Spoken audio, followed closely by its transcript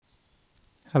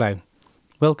Hello,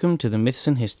 welcome to the Myths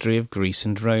and History of Greece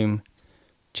and Rome,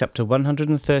 Chapter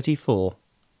 134,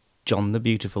 John the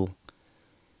Beautiful.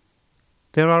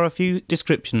 There are a few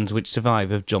descriptions which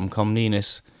survive of John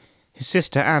Comnenus. His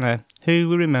sister Anna, who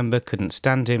we remember couldn't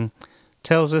stand him,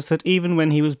 tells us that even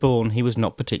when he was born he was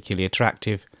not particularly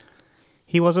attractive.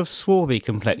 He was of swarthy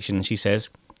complexion, she says,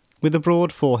 with a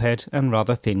broad forehead and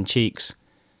rather thin cheeks.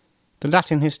 The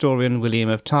Latin historian William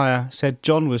of Tyre said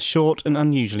John was short and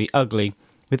unusually ugly,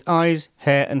 with eyes,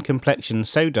 hair and complexion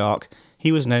so dark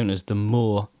he was known as the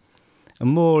Moor. A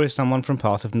Moor is someone from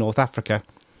part of North Africa.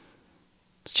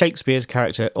 Shakespeare's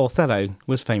character Othello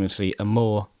was famously a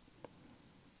Moor.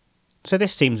 So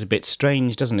this seems a bit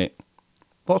strange, doesn't it?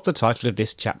 What's the title of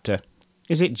this chapter?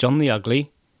 Is it John the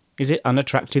Ugly? Is it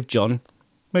Unattractive John?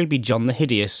 Maybe John the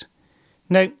Hideous?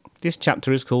 No, this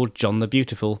chapter is called John the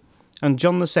Beautiful, and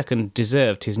John II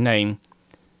deserved his name.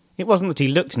 It wasn't that he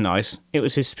looked nice, it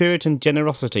was his spirit and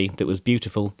generosity that was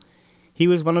beautiful. He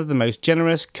was one of the most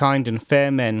generous, kind and fair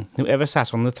men who ever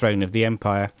sat on the throne of the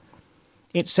empire.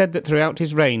 It's said that throughout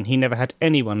his reign he never had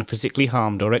anyone physically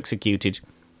harmed or executed.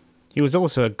 He was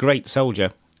also a great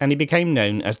soldier, and he became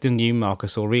known as the new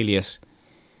Marcus Aurelius.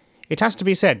 It has to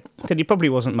be said that he probably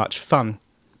wasn't much fun.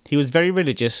 He was very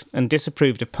religious and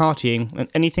disapproved of partying and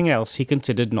anything else he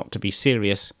considered not to be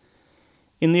serious.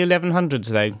 In the 1100s,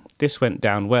 though, this went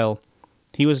down well.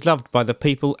 He was loved by the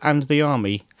people and the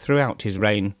army throughout his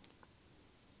reign.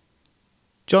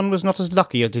 John was not as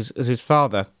lucky as his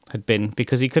father had been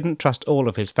because he couldn't trust all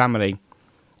of his family.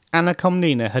 Anna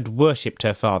Comnena had worshipped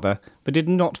her father, but did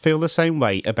not feel the same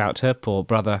way about her poor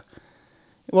brother.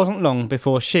 It wasn't long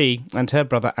before she and her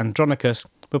brother Andronicus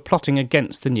were plotting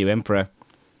against the new emperor.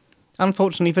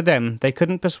 Unfortunately for them, they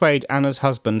couldn't persuade Anna's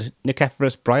husband,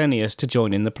 Nicephorus Bryennius, to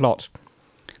join in the plot.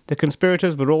 The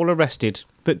conspirators were all arrested,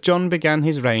 but John began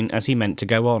his reign as he meant to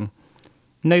go on.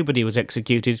 Nobody was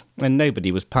executed, and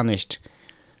nobody was punished.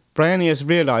 Bryennius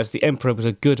realised the emperor was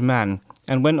a good man,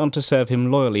 and went on to serve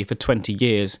him loyally for 20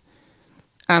 years.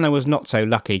 Anna was not so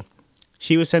lucky.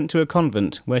 She was sent to a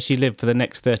convent, where she lived for the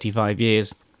next 35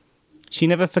 years. She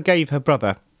never forgave her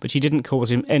brother, but she didn't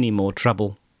cause him any more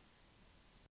trouble.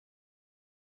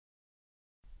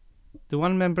 The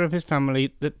one member of his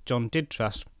family that John did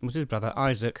trust was his brother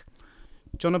Isaac.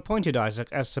 John appointed Isaac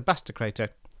as Sebastocrator,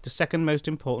 the second most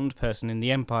important person in the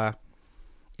empire.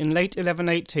 In late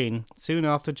 1118, soon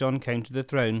after John came to the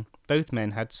throne, both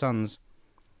men had sons.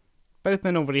 Both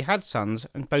men already had sons,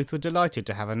 and both were delighted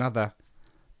to have another.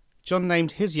 John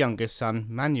named his youngest son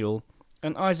Manuel,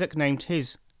 and Isaac named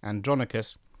his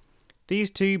Andronicus. These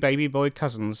two baby boy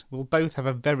cousins will both have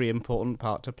a very important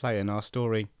part to play in our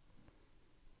story.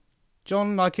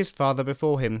 John, like his father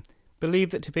before him,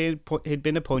 believed that he'd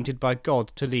been appointed by God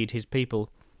to lead his people.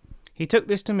 He took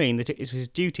this to mean that it was his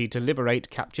duty to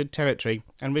liberate captured territory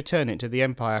and return it to the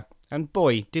empire, and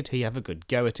boy, did he have a good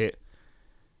go at it.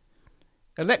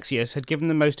 Alexius had given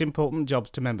the most important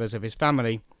jobs to members of his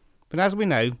family, but as we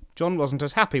know, John wasn't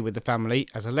as happy with the family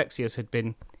as Alexius had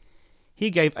been.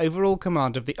 He gave overall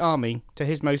command of the army to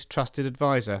his most trusted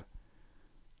advisor.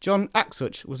 John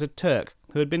Aksuch was a Turk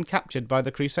who had been captured by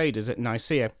the Crusaders at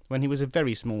Nicaea when he was a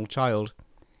very small child.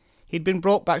 He'd been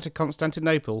brought back to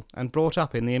Constantinople and brought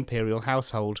up in the imperial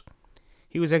household.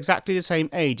 He was exactly the same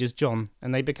age as John,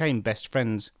 and they became best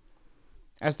friends.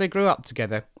 As they grew up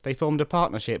together, they formed a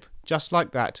partnership just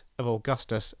like that of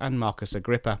Augustus and Marcus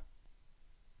Agrippa.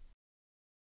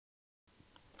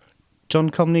 John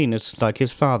Comnenus, like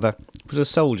his father, was a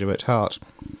soldier at heart.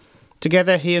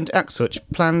 Together he and Aksuch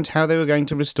planned how they were going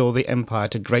to restore the empire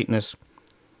to greatness.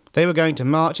 They were going to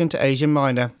march into Asia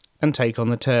Minor and take on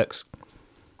the Turks.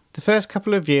 The first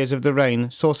couple of years of the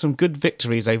reign saw some good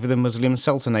victories over the Muslim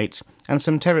sultanates and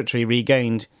some territory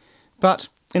regained, but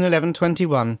in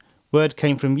 1121 word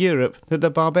came from Europe that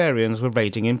the barbarians were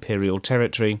raiding imperial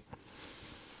territory.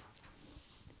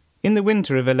 In the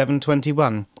winter of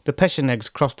 1121, the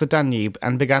Pechenegs crossed the Danube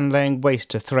and began laying waste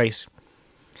to Thrace.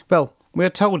 Well, we are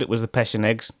told it was the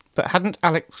Pechenegs, but hadn't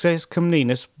Alexius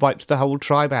Comnenus wiped the whole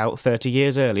tribe out 30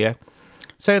 years earlier?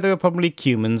 So they were probably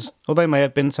Cumans, or they may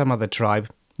have been some other tribe.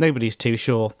 Nobody's too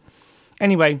sure.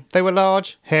 Anyway, they were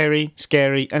large, hairy,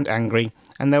 scary and angry,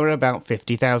 and there were about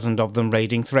 50,000 of them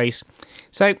raiding Thrace,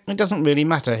 so it doesn't really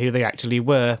matter who they actually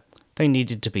were. They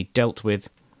needed to be dealt with.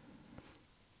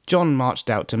 John marched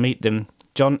out to meet them,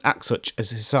 John Aksuch as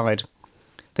his side.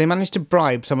 They managed to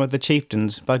bribe some of the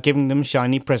chieftains by giving them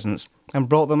shiny presents and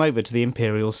brought them over to the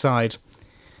imperial side.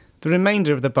 The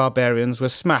remainder of the barbarians were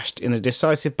smashed in a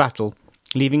decisive battle,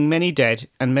 leaving many dead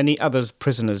and many others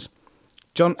prisoners.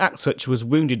 John Aksuch was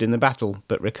wounded in the battle,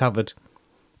 but recovered.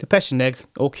 The Pecheneg,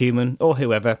 or Cuman, or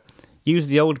whoever, used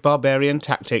the old barbarian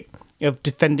tactic of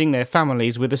defending their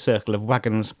families with a circle of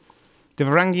wagons. The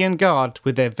Varangian Guard,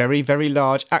 with their very, very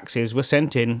large axes, were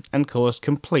sent in and caused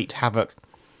complete havoc.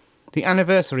 The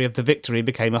anniversary of the victory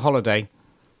became a holiday.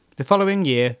 The following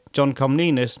year, John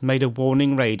Comnenus made a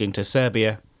warning raid into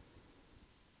Serbia.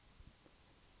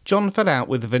 John fell out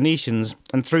with the Venetians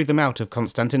and threw them out of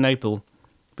Constantinople,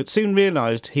 but soon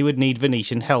realised he would need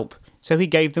Venetian help, so he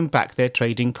gave them back their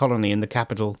trading colony in the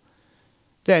capital.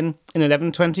 Then, in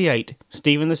 1128,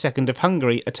 Stephen II of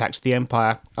Hungary attacked the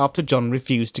empire after John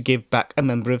refused to give back a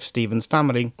member of Stephen's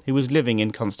family who was living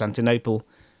in Constantinople.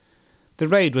 The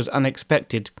raid was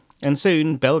unexpected, and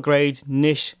soon Belgrade,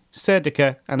 Niš,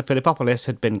 Serdica and Philippopolis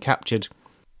had been captured.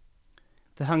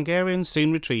 The Hungarians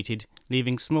soon retreated,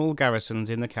 leaving small garrisons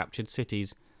in the captured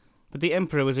cities, but the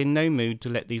emperor was in no mood to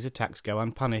let these attacks go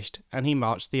unpunished, and he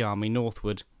marched the army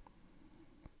northward.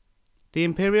 The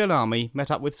imperial army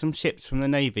met up with some ships from the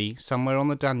navy somewhere on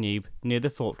the Danube near the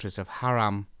fortress of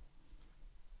Haram.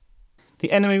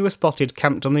 The enemy were spotted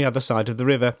camped on the other side of the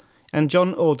river, and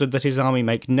John ordered that his army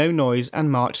make no noise and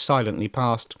march silently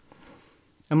past.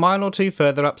 A mile or two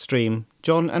further upstream,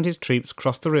 John and his troops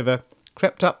crossed the river,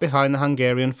 crept up behind the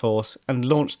Hungarian force, and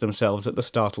launched themselves at the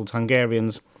startled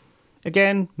Hungarians.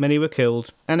 Again, many were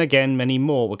killed, and again many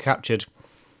more were captured.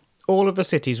 All of the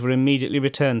cities were immediately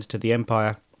returned to the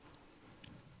empire.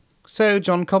 So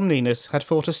John Comnenus had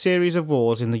fought a series of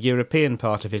wars in the European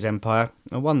part of his empire,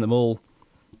 and won them all.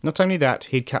 Not only that,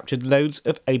 he'd captured loads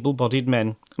of able-bodied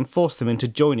men, and forced them into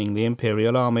joining the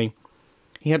imperial army.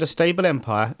 He had a stable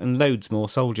empire and loads more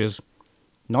soldiers.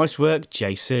 Nice work,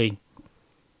 JC.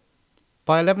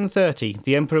 By 1130,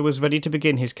 the emperor was ready to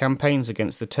begin his campaigns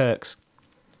against the Turks.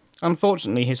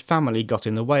 Unfortunately, his family got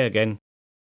in the way again.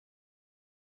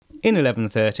 In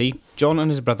 1130, John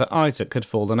and his brother Isaac had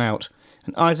fallen out,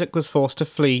 and Isaac was forced to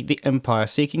flee the empire,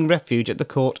 seeking refuge at the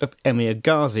court of Emir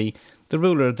Ghazi, the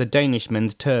ruler of the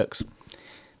Danishmends Turks.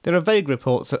 There are vague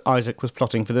reports that Isaac was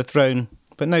plotting for the throne,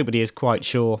 but nobody is quite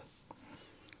sure.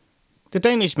 The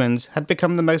Danishmends had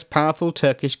become the most powerful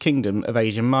Turkish kingdom of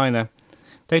Asia Minor.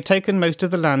 They had taken most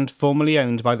of the land formerly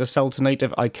owned by the Sultanate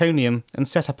of Iconium and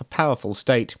set up a powerful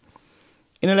state.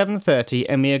 In 1130,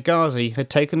 Emir Ghazi had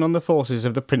taken on the forces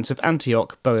of the Prince of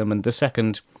Antioch, Bohemund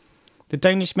II. The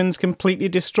Danishmends completely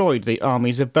destroyed the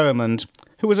armies of Bohemund,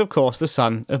 who was of course the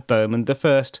son of Bohemund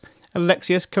I,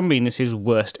 Alexius Comnenus'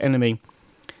 worst enemy.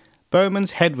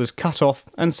 Bohemund's head was cut off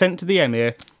and sent to the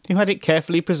emir, who had it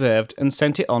carefully preserved and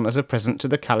sent it on as a present to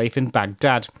the caliph in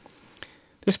Baghdad.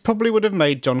 This probably would have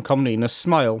made John Comnenus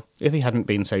smile if he hadn't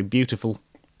been so beautiful.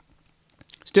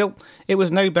 Still, it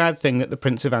was no bad thing that the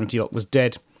Prince of Antioch was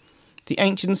dead. The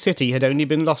ancient city had only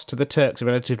been lost to the Turks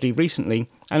relatively recently,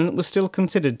 and was still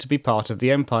considered to be part of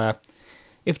the empire.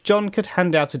 If John could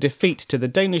hand out a defeat to the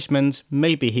Danishmends,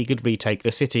 maybe he could retake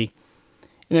the city.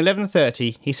 In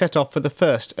 1130, he set off for the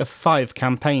first of 5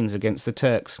 campaigns against the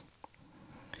Turks.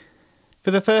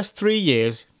 For the first 3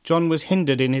 years, John was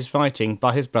hindered in his fighting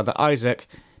by his brother Isaac,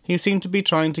 who seemed to be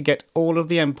trying to get all of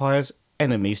the empire's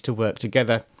enemies to work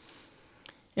together.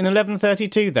 In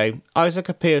 1132, though, Isaac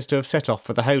appears to have set off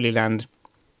for the Holy Land.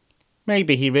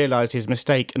 Maybe he realised his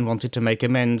mistake and wanted to make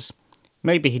amends.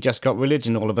 Maybe he just got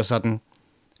religion all of a sudden.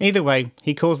 Either way,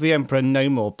 he caused the emperor no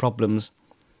more problems.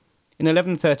 In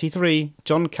 1133,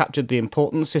 John captured the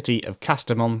important city of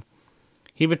Kastamon.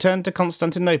 He returned to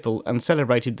Constantinople and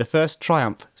celebrated the first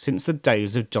triumph since the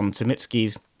days of John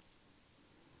Tzimiskes.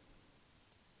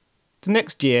 The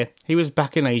next year, he was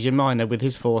back in Asia Minor with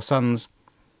his 4 sons.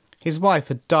 His wife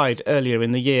had died earlier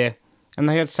in the year, and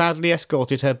they had sadly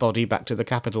escorted her body back to the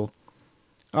capital.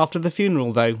 After the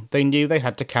funeral, though, they knew they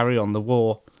had to carry on the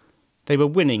war. They were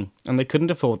winning, and they couldn't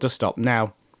afford to stop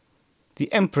now.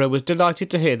 The emperor was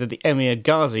delighted to hear that the Emir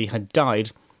Ghazi had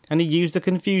died, and he used the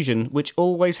confusion which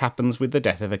always happens with the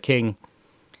death of a king.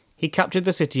 He captured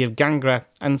the city of Gangra,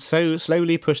 and so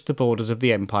slowly pushed the borders of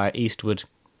the empire eastward.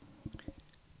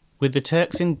 With the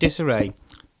Turks in disarray,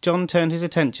 John turned his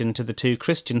attention to the 2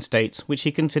 Christian states which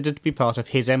he considered to be part of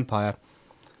his empire,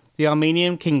 the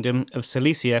Armenian kingdom of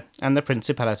Cilicia and the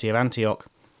Principality of Antioch.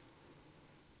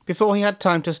 Before he had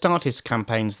time to start his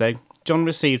campaigns, though, John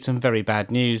received some very bad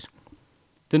news.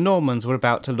 The Normans were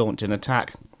about to launch an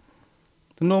attack.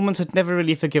 The Normans had never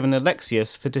really forgiven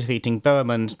Alexius for defeating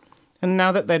Bohemund, and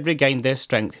now that they'd regained their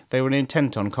strength, they were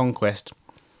intent on conquest.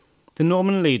 The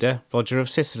Norman leader, Roger of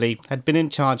Sicily, had been in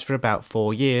charge for about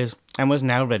 4 years, and was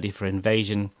now ready for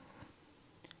invasion.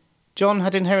 John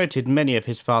had inherited many of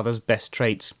his father's best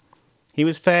traits. He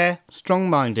was fair,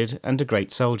 strong-minded, and a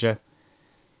great soldier.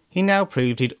 He now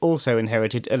proved he'd also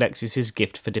inherited Alexius's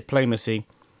gift for diplomacy.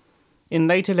 In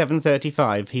late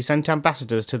 1135, he sent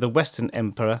ambassadors to the Western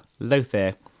Emperor,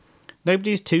 Lothair.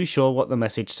 Nobody's too sure what the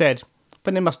message said,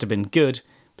 but it must have been good,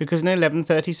 because in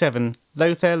 1137,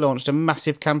 Lothair launched a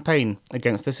massive campaign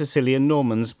against the Sicilian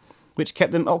Normans, which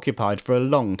kept them occupied for a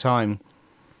long time.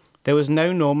 There was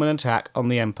no Norman attack on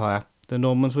the empire. The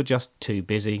Normans were just too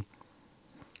busy.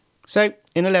 So,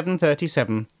 in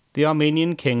 1137, the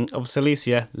Armenian king of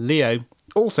Cilicia, Leo,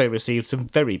 also received some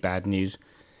very bad news.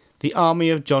 The army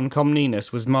of John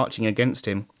Comnenus was marching against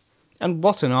him. And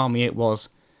what an army it was!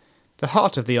 The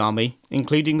heart of the army,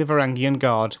 including the Varangian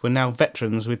Guard, were now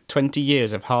veterans with 20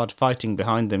 years of hard fighting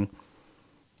behind them.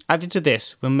 Added to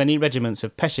this were many regiments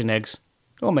of Pechenegs,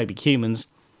 or maybe Cumans,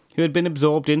 who had been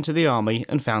absorbed into the army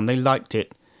and found they liked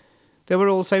it. There were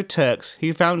also Turks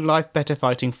who found life better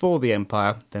fighting for the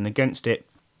empire than against it.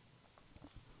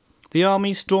 The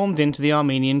army stormed into the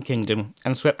Armenian kingdom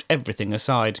and swept everything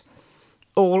aside.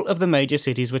 All of the major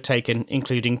cities were taken,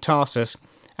 including Tarsus,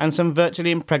 and some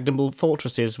virtually impregnable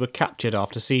fortresses were captured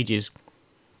after sieges.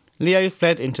 Leo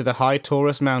fled into the high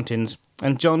Taurus mountains,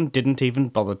 and John didn't even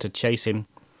bother to chase him.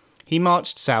 He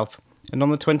marched south, and on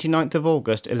the 29th of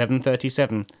August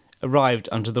 1137 arrived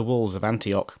under the walls of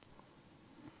Antioch.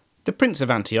 The Prince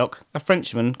of Antioch, a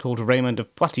Frenchman called Raymond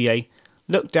of Poitiers,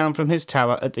 looked down from his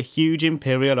tower at the huge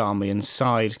imperial army and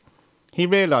sighed. He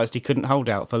realised he couldn't hold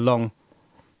out for long.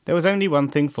 There was only one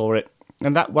thing for it,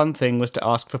 and that one thing was to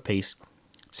ask for peace.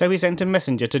 So he sent a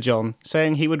messenger to John,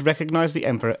 saying he would recognise the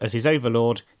emperor as his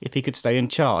overlord if he could stay in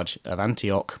charge of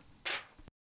Antioch.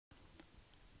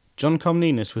 John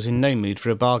Comnenus was in no mood for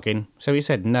a bargain, so he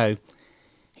said no.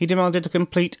 He demanded a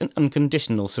complete and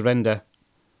unconditional surrender.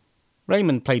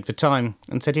 Raymond played for time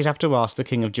and said he'd have to ask the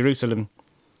King of Jerusalem.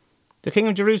 The King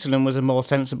of Jerusalem was a more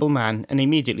sensible man and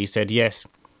immediately said yes.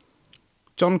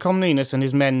 John Comnenus and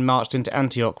his men marched into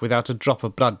Antioch without a drop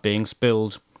of blood being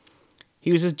spilled.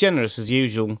 He was as generous as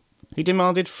usual. He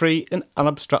demanded free and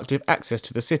unobstructed access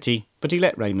to the city, but he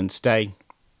let Raymond stay.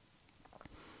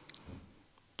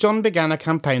 John began a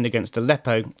campaign against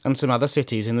Aleppo and some other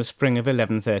cities in the spring of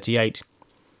 1138.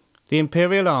 The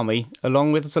imperial army,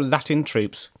 along with the Latin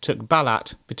troops, took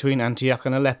Balat between Antioch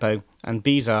and Aleppo and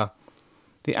Bizar.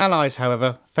 The allies,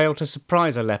 however, failed to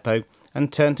surprise Aleppo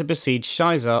and turned to besiege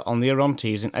Shaizar on the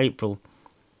Orontes in April.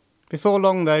 Before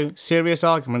long, though, serious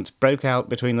arguments broke out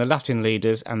between the Latin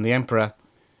leaders and the emperor.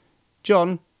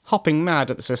 John, hopping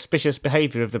mad at the suspicious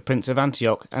behaviour of the Prince of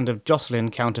Antioch and of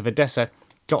Jocelyn, Count of Edessa,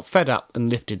 got fed up and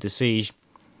lifted the siege.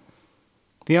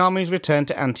 The armies returned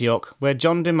to Antioch, where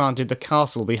John demanded the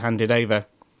castle be handed over.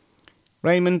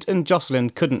 Raymond and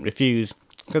Jocelyn couldn't refuse,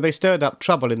 so they stirred up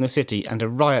trouble in the city and a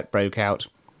riot broke out.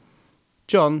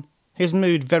 John, his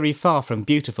mood very far from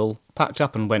beautiful, packed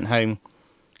up and went home.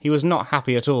 He was not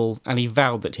happy at all, and he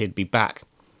vowed that he'd be back.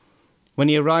 When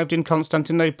he arrived in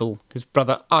Constantinople, his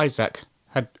brother Isaac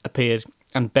had appeared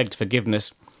and begged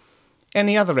forgiveness.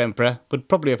 Any other emperor would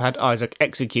probably have had Isaac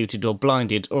executed or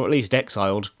blinded, or at least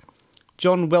exiled.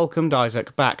 John welcomed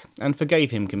Isaac back and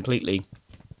forgave him completely.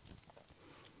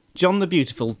 John the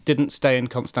Beautiful didn't stay in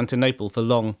Constantinople for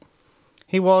long.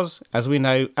 He was, as we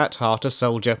know, at heart a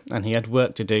soldier, and he had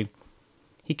work to do.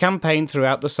 He campaigned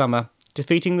throughout the summer,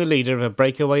 defeating the leader of a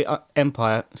breakaway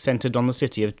empire centred on the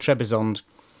city of Trebizond.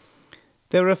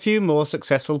 There were a few more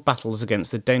successful battles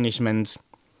against the Danishmends.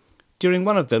 During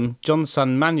one of them, John's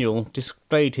son Manuel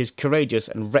displayed his courageous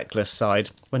and reckless side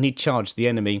when he charged the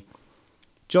enemy.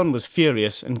 John was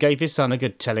furious and gave his son a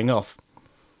good telling off.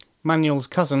 Manuel's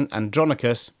cousin,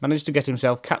 Andronicus, managed to get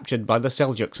himself captured by the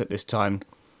Seljuks at this time.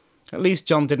 At least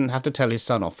John didn't have to tell his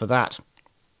son off for that.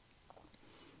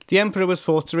 The emperor was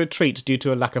forced to retreat due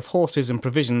to a lack of horses and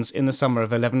provisions in the summer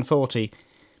of 1140,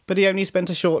 but he only spent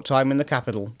a short time in the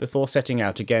capital before setting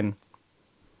out again.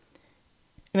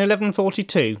 In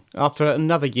 1142, after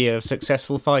another year of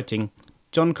successful fighting,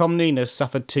 John Comnenus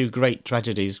suffered two great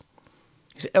tragedies.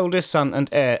 His eldest son and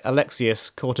heir, Alexius,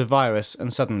 caught a virus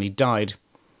and suddenly died.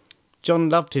 John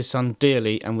loved his son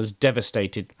dearly and was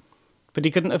devastated, but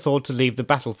he couldn't afford to leave the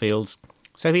battlefields,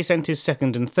 so he sent his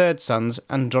second and third sons,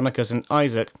 Andronicus and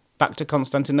Isaac, back to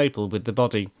Constantinople with the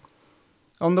body.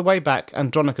 On the way back,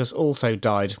 Andronicus also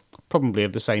died, probably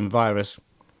of the same virus.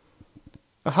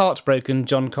 A heartbroken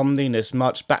John Comnenus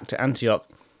marched back to Antioch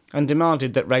and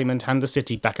demanded that Raymond hand the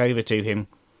city back over to him.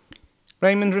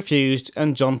 Raymond refused,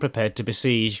 and John prepared to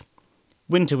besiege.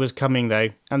 Winter was coming, though,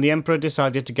 and the emperor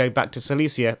decided to go back to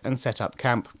Cilicia and set up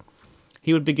camp.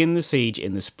 He would begin the siege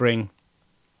in the spring.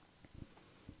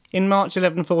 In March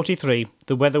 1143,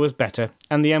 the weather was better,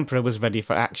 and the emperor was ready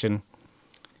for action.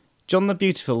 John the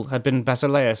Beautiful had been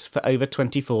Basileus for over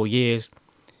 24 years.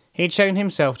 He had shown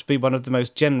himself to be one of the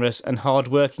most generous and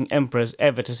hard-working emperors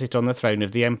ever to sit on the throne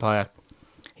of the empire.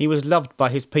 He was loved by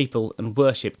his people and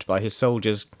worshipped by his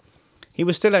soldiers. He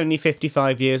was still only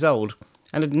 55 years old,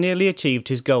 and had nearly achieved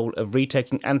his goal of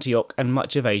retaking Antioch and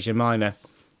much of Asia Minor.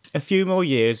 A few more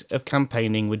years of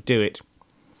campaigning would do it.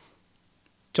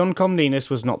 John Comnenus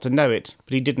was not to know it,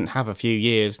 but he didn't have a few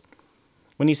years.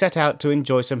 When he set out to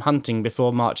enjoy some hunting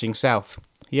before marching south,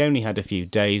 he only had a few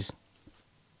days.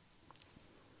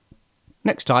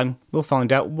 Next time, we'll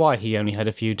find out why he only had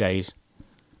a few days.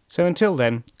 So until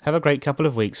then, have a great couple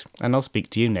of weeks, and I'll speak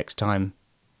to you next time.